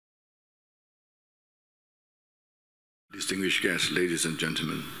Distinguished guests, ladies and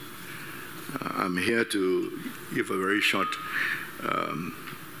gentlemen, I'm here to give a very short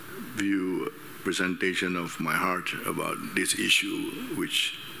presentation of my heart about this issue,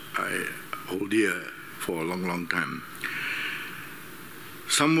 which I hold dear for a long, long time.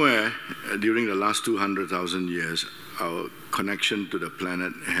 Somewhere during the last 200,000 years, our connection to the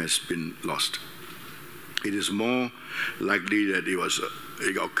planet has been lost. It is more likely that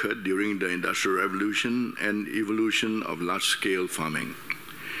it occurred during the Industrial Revolution and evolution of large-scale farming.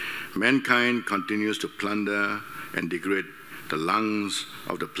 Mankind continues to plunder and degrade the lungs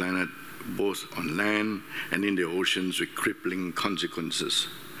of the planet, both on land and in the oceans, with crippling consequences.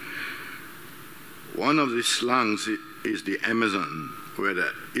 One of these lungs is the Amazon, where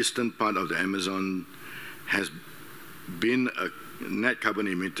the eastern part of the Amazon has been a net carbon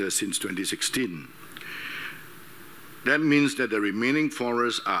emitter since 2016. That means that the remaining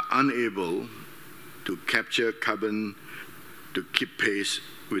forests are unable to capture carbon to keep pace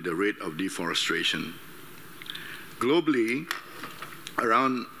with the rate of deforestation. Globally,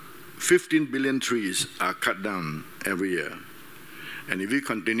 around 15 billion trees are cut down every year. And if we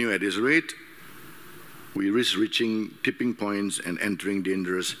continue at this rate, we risk reaching tipping points and entering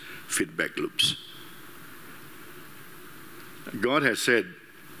dangerous feedback loops. God has said,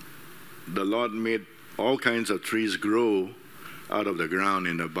 the Lord made all kinds of trees grow out of the ground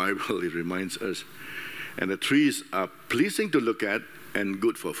in the Bible, it reminds us. And the trees are pleasing to look at and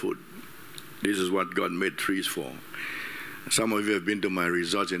good for food. This is what God made trees for. Some of you have been to my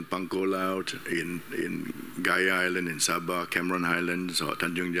resorts in Pangkolaut, in Gaya Island, in Sabah, Cameron Highlands, or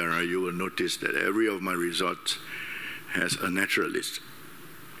Tanjung Jara. You will notice that every of my resorts has a naturalist.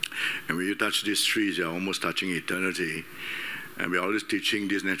 And when you touch these trees, you're almost touching eternity. And we're always teaching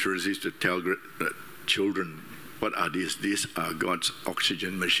these naturalists to tell children, what are these? These are God's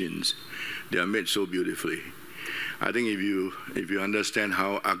oxygen machines. They are made so beautifully. I think if you understand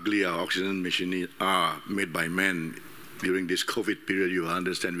how ugly our oxygen machines are made by men during this COVID period, you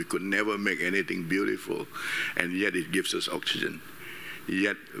understand we could never make anything beautiful, and yet it gives us oxygen.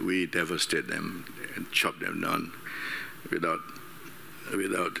 Yet we devastate them and chop them down without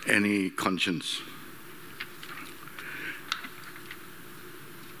any conscience.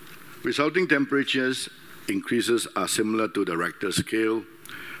 Resulting temperatures increases are similar to the Richter scale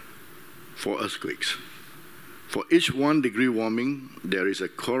for earthquakes. For each 1 degree warming, there is a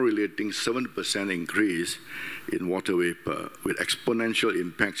correlating 7% increase in water vapor, with exponential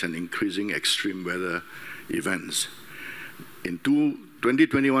impacts and increasing extreme weather events. In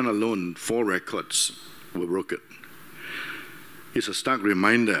 2021 alone, 4 records were broken. It's a stark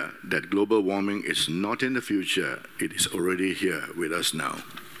reminder that global warming is not in the future, it is already here with us now.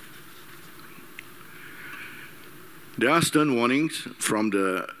 There are stern warnings from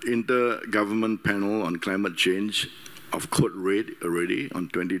the Intergovernment Panel on Climate Change of code red already on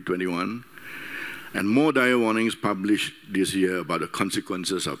 2021, and more dire warnings published this year about the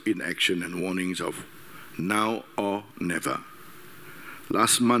consequences of inaction and warnings of now or never.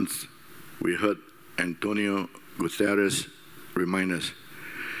 Last month, we heard Antonio Guterres remind us,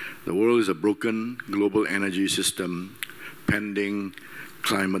 the world is a broken global energy system pending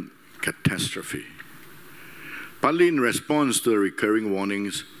climate catastrophe. Partly in response to the recurring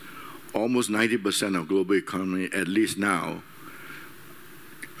warnings, almost 90% of global economy, at least now,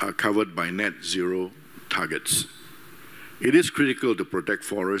 are covered by net zero targets. It is critical to protect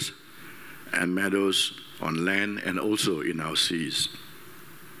forests and meadows on land and also in our seas.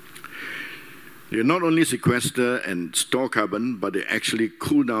 They not only sequester and store carbon, but they actually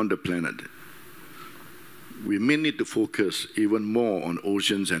cool down the planet. We may need to focus even more on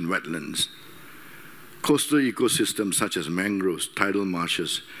oceans and wetlands. Coastal ecosystems such as mangroves, tidal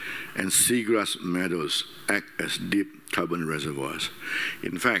marshes, and seagrass meadows act as deep carbon reservoirs.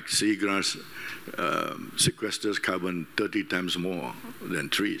 In fact, seagrass sequesters carbon 30 times more than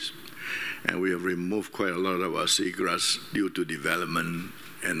trees. And we have removed quite a lot of our seagrass due to development,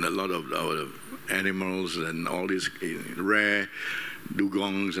 and a lot of our animals and all these rare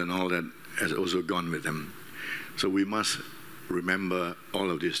dugongs and all that has also gone with them. So we must remember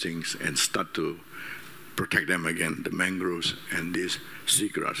all of these things and start to protect them again, the mangroves and these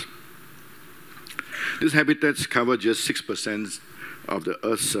seagrass. These habitats cover just 6% of the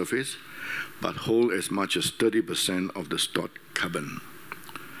Earth's surface, but hold as much as 30% of the stored carbon.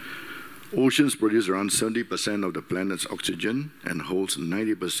 Oceans produce around 70% of the planet's oxygen and holds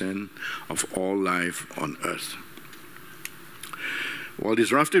 90% of all life on Earth. While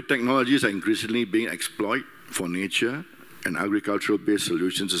disruptive technologies are increasingly being exploited for nature and agricultural-based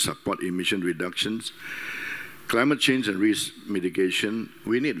solutions to support emission reductions, climate change and risk mitigation,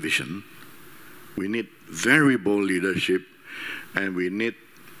 we need vision. We need very bold leadership, and we need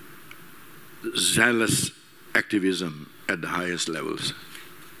zealous activism at the highest levels.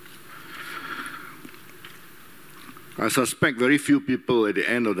 I suspect very few people at the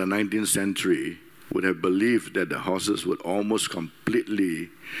end of the 19th century would have believed that the horses would almost completely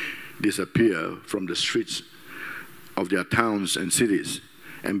disappear from the streets of their towns and cities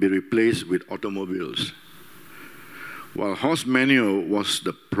and be replaced with automobiles. While horse manure was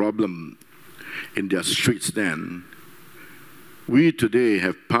the problem in their streets then, we today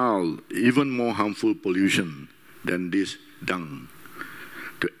have piled even more harmful pollution than this dung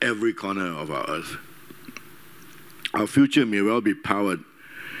to every corner of our earth. Our future may well be powered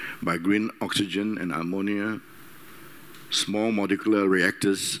by green oxygen and ammonia, small molecular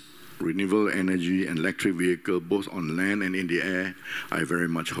reactors, renewable energy, and electric vehicles, both on land and in the air, I very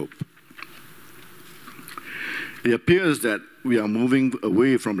much hope. It appears that we are moving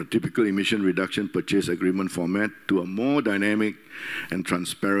away from the typical emission reduction purchase agreement format to a more dynamic and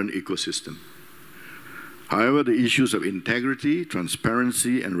transparent ecosystem. However, the issues of integrity,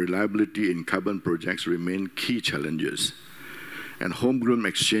 transparency, and reliability in carbon projects remain key challenges. And homegrown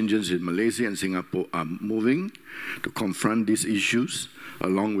exchanges in Malaysia and Singapore are moving to confront these issues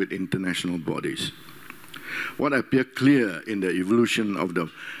along with international bodies. What appears clear in the evolution of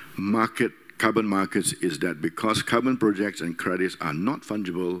the carbon markets is that because carbon projects and credits are not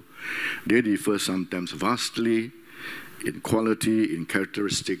fungible, they differ sometimes vastly in quality, in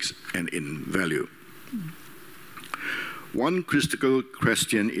characteristics, and in value. One critical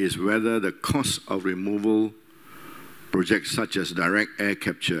question is whether the cost of removal projects such as direct air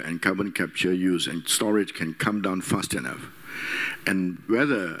capture and carbon capture use and storage can come down fast enough, and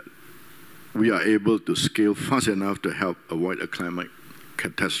whether we are able to scale fast enough to help avoid a climate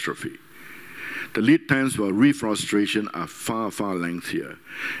catastrophe. The lead times for reforestation are far, far lengthier,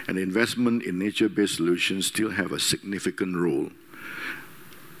 and investment in nature-based solutions still have a significant role.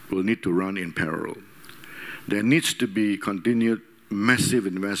 We'll need to run in parallel. There needs to be continued massive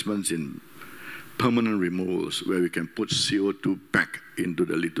investments in permanent removals where we can put CO2 back into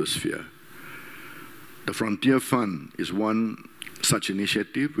the lithosphere. The Frontier Fund is one such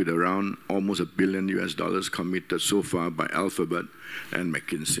initiative with around almost $1 billion US committed so far by Alphabet and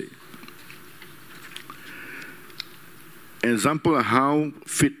McKinsey. An example of how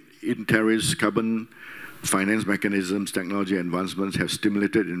fit in tariffs, carbon finance mechanisms, technology advancements have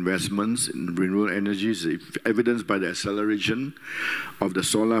stimulated investments in renewable energies, evidenced by the acceleration of the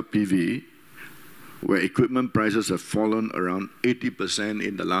solar PV, where equipment prices have fallen around 80%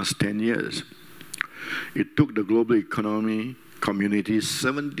 in the last 10 years. It took the global economy community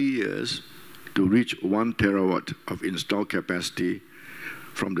 70 years to reach 1 terawatt of installed capacity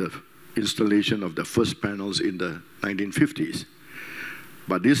from the installation of the first panels in the 1950s.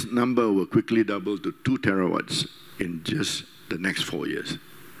 But this number will quickly double to 2 terawatts in just the next 4 years,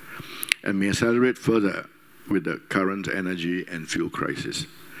 and may accelerate further with the current energy and fuel crisis.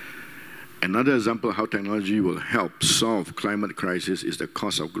 Another example of how technology will help solve climate crisis is the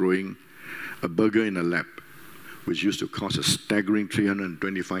cost of growing a burger in a lab, which used to cost a staggering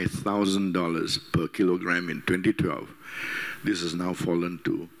 $325,000 per kilogram in 2012. This has now fallen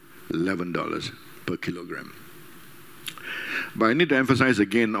to $11 per kilogram. But I need to emphasize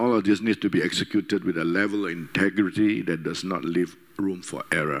again, all of this needs to be executed with a level of integrity that does not leave room for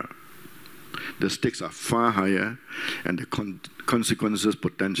error. The stakes are far higher, and the consequences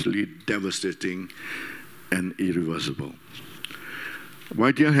potentially devastating and irreversible.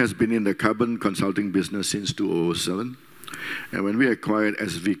 YTL has been in the carbon consulting business since 2007, and when we acquired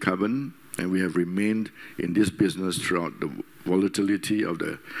SV Carbon, and we have remained in this business throughout the volatility of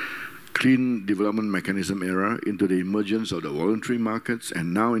the clean development mechanism era, into the emergence of the voluntary markets,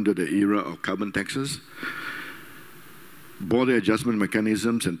 and now into the era of carbon taxes, border adjustment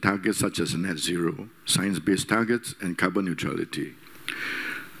mechanisms, and targets such as net zero, science-based targets, and carbon neutrality.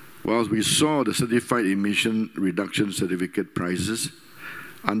 Whilst we saw the certified emission reduction certificate prices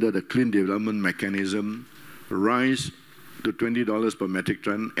under the clean development mechanism rise to $20 per metric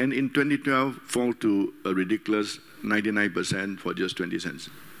ton, and in 2012 fall to a ridiculous 99% for just 20 cents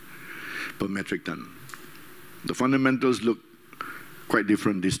per metric ton. The fundamentals look quite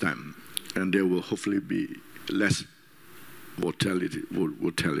different this time, and there will hopefully be less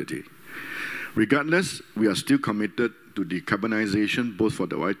volatility. Regardless, we are still committed to decarbonization, both for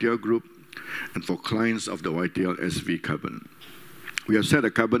the YTL Group and for clients of the YTL SV Carbon. We have set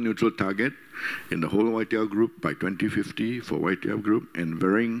a carbon neutral target in the whole YTL Group by 2050 for YTL Group, and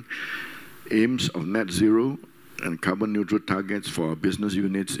varying aims of net zero and carbon neutral targets for our business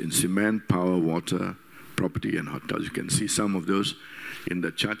units in cement, power, water, property and hotels. You can see some of those in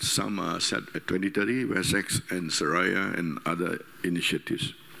the chart. Some are set at 2030, Wessex and Seraya and other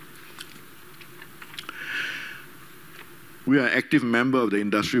initiatives. We are an active member of the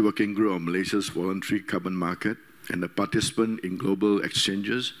Industry Working Group of Malaysia's voluntary carbon market and a participant in global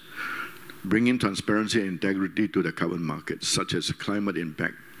exchanges, bringing transparency and integrity to the carbon market, such as climate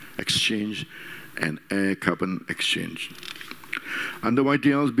impact exchange and air carbon exchange. Under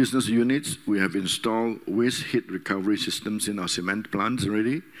YTL's business units, we have installed waste heat recovery systems in our cement plants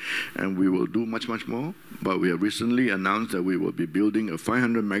already, and we will do much, much more. But we have recently announced that we will be building a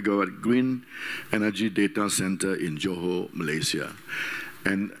 500 megawatt green energy data center in Johor, Malaysia.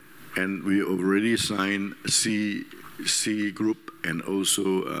 And we already signed C Group and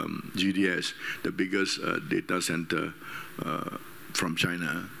also GDS, the biggest data center from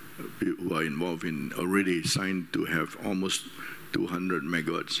China, who are involved in, already signed to have almost 200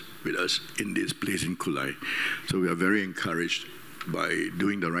 megawatts with us in this place in Kulai. So we are very encouraged by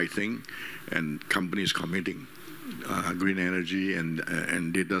doing the right thing and companies committing green energy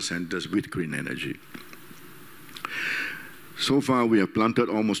and data centers with green energy. So far, we have planted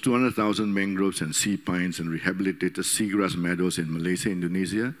almost 200,000 mangroves and sea pines and rehabilitated seagrass meadows in Malaysia,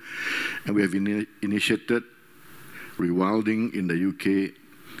 Indonesia, and we have initiated rewilding in the UK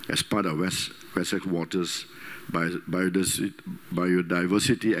as part of Wessex Waters Biodiversity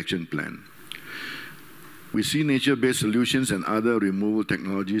Action Plan. We see nature-based solutions and other removal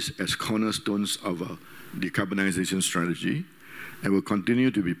technologies as cornerstones of a decarbonization strategy and will continue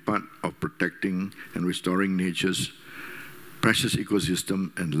to be part of protecting and restoring nature's precious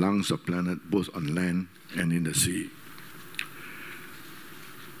ecosystem and lungs of planet, both on land and in the sea.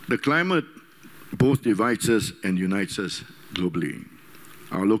 The climate both divides us and unites us globally.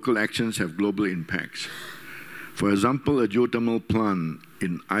 Our local actions have global impacts. For example, a geothermal plant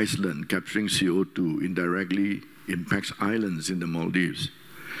in Iceland capturing CO2 indirectly impacts islands in the Maldives.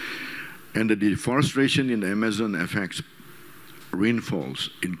 And the deforestation in the Amazon affects rainfalls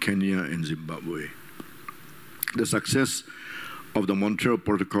in Kenya and Zimbabwe. The success of the Montreal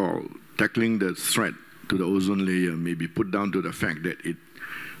Protocol tackling the threat to the ozone layer may be put down to the fact that it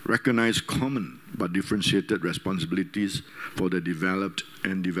recognized common but differentiated responsibilities for the developed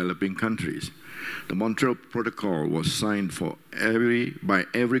and developing countries. The Montreal Protocol was signed by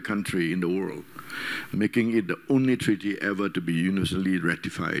every country in the world, making it the only treaty ever to be universally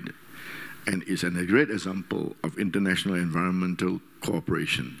ratified, and is a great example of international environmental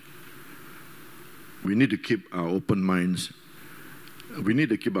cooperation. We need to keep our open minds. We need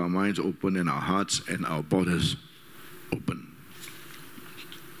to keep our minds open and our hearts and our borders open.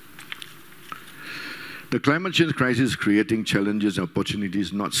 The climate change crisis is creating challenges and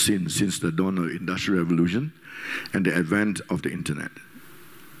opportunities not seen since the dawn of the Industrial Revolution and the advent of the Internet.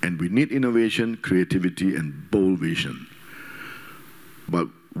 And we need innovation, creativity, and bold vision. But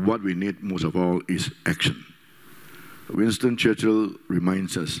what we need most of all is action. Winston Churchill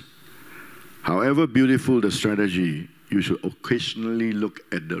reminds us, however beautiful the strategy, you should occasionally look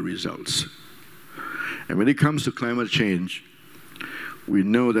at the results. And when it comes to climate change, we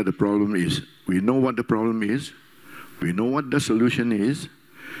know that the problem is, we know what the problem is, we know what the solution is,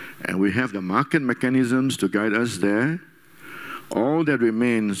 and we have the market mechanisms to guide us there. All that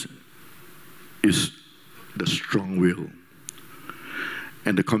remains is the strong will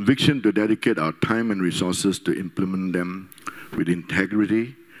and the conviction to dedicate our time and resources to implement them with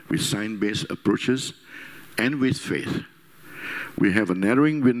integrity, with science-based approaches, and with faith. We have a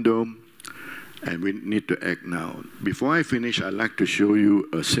narrowing window, and we need to act now. Before I finish, I'd like to show you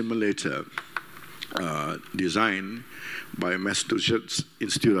a simulator designed by Massachusetts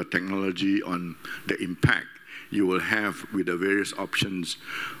Institute of Technology on the impact you will have with the various options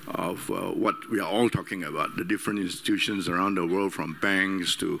of what we are all talking about, the different institutions around the world, from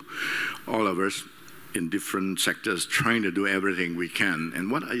banks to all of us in different sectors, trying to do everything we can. And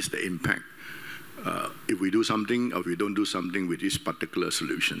what is the impact if we do something or if we don't do something with this particular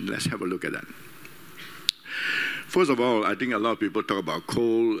solution? Let's have a look at that. First of all, I think a lot of people talk about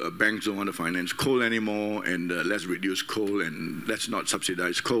coal. Banks don't want to finance coal anymore, and let's reduce coal and let's not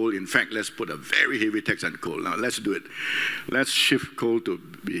subsidize coal. In fact, let's put a very heavy tax on coal. Now, let's do it. Let's shift coal to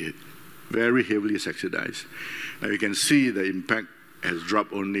be very heavily subsidized. Now, you can see the impact has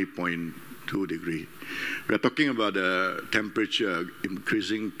dropped only 0.2 degrees. We're talking about the temperature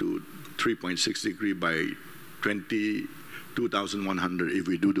increasing to 3.6 degrees by 22,100 if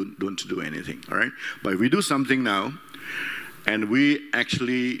we don't do anything, all right? But if we do something now, and we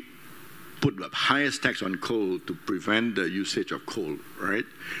actually put the highest tax on coal to prevent the usage of coal, right?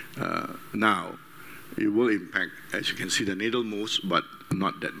 Now, it will impact, as you can see, the needle moves, but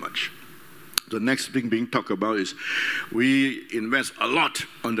not that much. The next thing being talked about is we invest a lot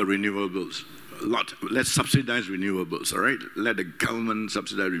on the renewables. A lot. Let's subsidize renewables, all right? Let the government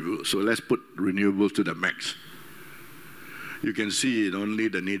subsidize renewables. So let's put renewables to the max. You can see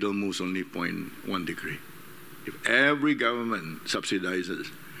the needle moves only 0.1 degree. If every government subsidizes,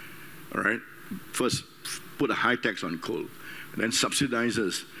 all right, first put a high tax on coal, and then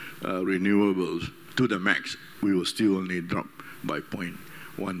subsidizes renewables to the max, we will still only drop by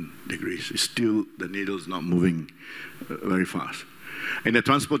 0.1 degrees. It's still, the needle's not moving very fast. In the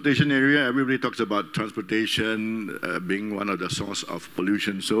transportation area, everybody talks about transportation being one of the source of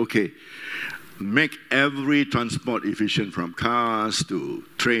pollution. So, okay, make every transport efficient, from cars to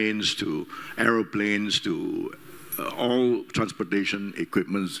trains to aeroplanes to all transportation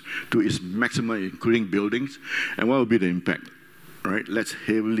equipments to its maximum, including buildings. And what will be the impact? Right? Let's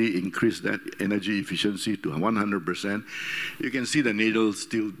heavily increase that energy efficiency to 100%. You can see the needle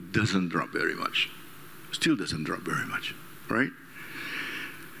still doesn't drop very much. Still doesn't drop very much, right?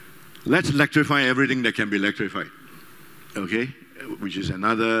 Let's electrify everything that can be electrified, okay? Which is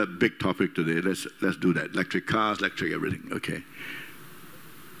another big topic today. Let's do that. Electric cars, electric everything, okay?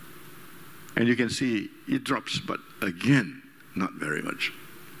 And you can see it drops, but again, not very much.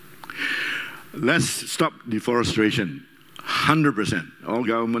 Let's stop deforestation. 100%. All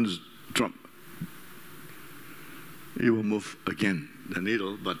governments drop. It will move again, the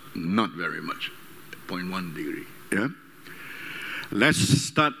needle, but not very much. 0.1 degree. Yeah? Let's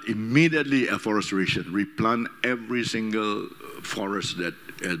start immediately afforestation. Replant every single forest that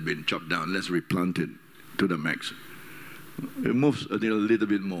has been chopped down. Let's replant it to the max. It moves a little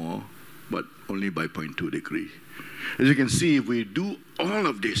bit more, but only by 0.2 degree. As you can see, if we do all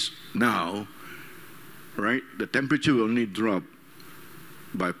of this now, right, the temperature will only drop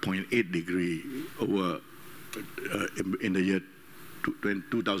by 0.8 degree over in the year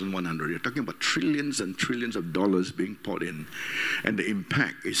 2100. You're talking about trillions and trillions of dollars being poured in, and the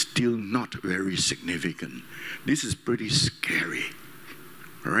impact is still not very significant. This is pretty scary,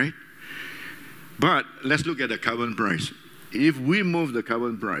 all right? But let's look at the carbon price. If we move the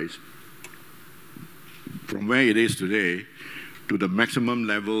carbon price from where it is today to the maximum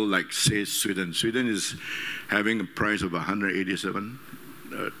level, like say Sweden. Sweden is having a price of 187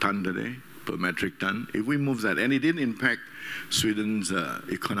 ton today per metric ton. If we move that, and it didn't impact Sweden's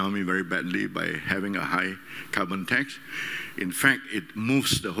economy very badly by having a high carbon tax. In fact, it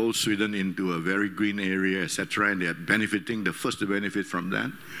moves the whole Sweden into a very green area, etc., and they are benefiting, the first to benefit from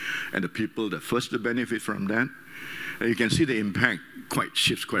that, and the people the first to benefit from that. And you can see the impact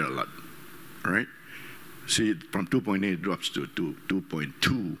shifts quite a lot, all right? See, from 2.8 drops to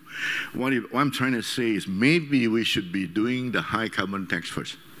 2.2. What I'm trying to say is maybe we should be doing the high carbon tax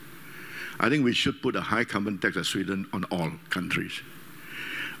first. I think we should put a high carbon tax of Sweden on all countries.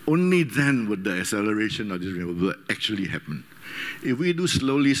 Only then would the acceleration of this renewable actually happen. If we do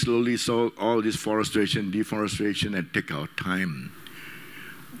slowly solve all this forestation, deforestation, and take our time,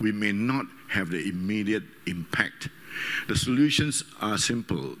 we may not have the immediate impact. The solutions are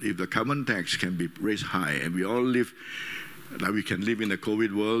simple. If the carbon tax can be raised high, and we all live, like we can live in the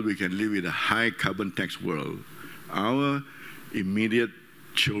COVID world, we can live in a high carbon tax world, our immediate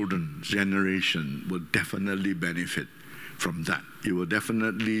children's generation will definitely benefit from that. It will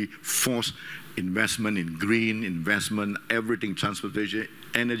definitely force investment in green investment, everything, transportation,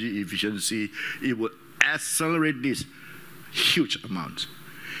 energy efficiency. It will accelerate these huge amounts.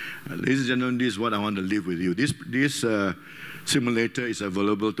 Ladies and gentlemen, this is what I want to leave with you. This simulator is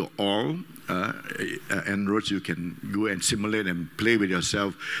available to all Androids. You can go and simulate and play with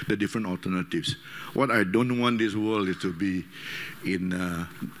yourself the different alternatives. What I don't want this world is to be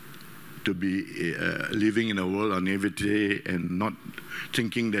living in a world of naivety and not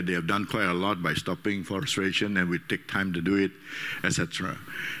thinking that they have done quite a lot by stopping forestation and we take time to do it, etc.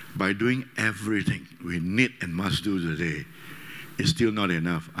 By doing everything we need and must do today, it's still not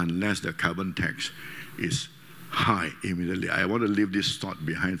enough unless the carbon tax is high immediately. I want to leave this thought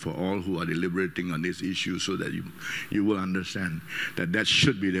behind for all who are deliberating on this issue so that you will understand that that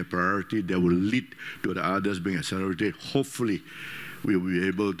should be their priority. That will lead to the others being accelerated. Hopefully, we will be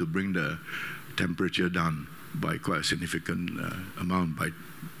able to bring the temperature down by quite a significant amount by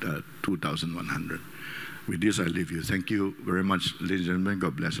 2100. With this, I leave you. Thank you very much, ladies and gentlemen.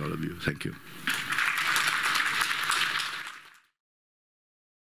 God bless all of you. Thank you.